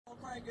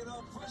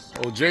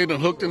Oh, Jaden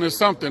hooked into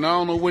something. I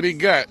don't know what he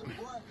got.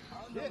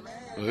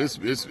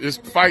 It's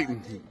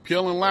fighting.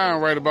 Killing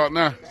line right about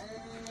now.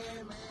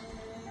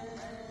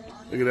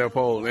 Look at that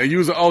pole. They're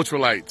using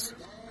ultralights.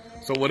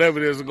 So whatever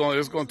it is,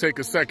 it's going to take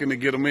a second to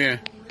get them in.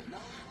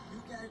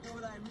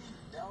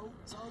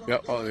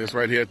 Yep, oh, it's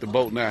right here at the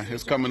boat now.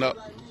 It's coming up.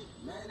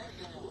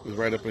 It's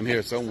right up in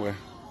here somewhere.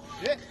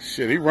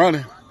 Shit, he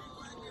running.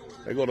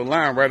 They go the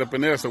line right up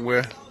in there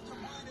somewhere.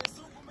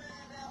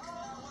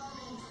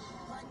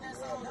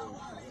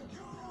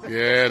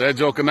 Yeah, that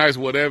joker nice,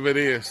 whatever it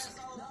is.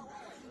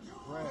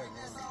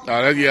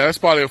 That's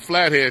probably a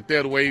flathead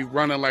there, the way he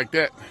running like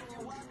that.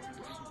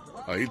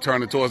 He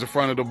turning towards the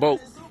front of the boat.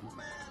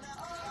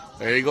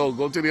 There you go.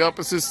 Go to the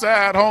opposite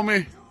side,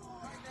 homie.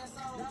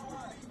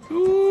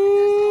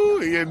 Ooh,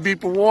 he in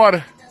deeper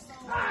water.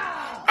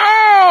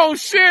 Oh,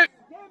 shit.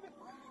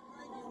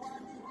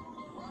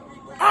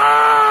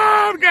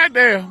 Oh,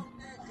 goddamn.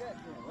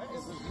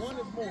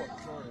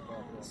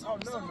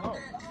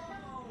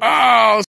 Oh.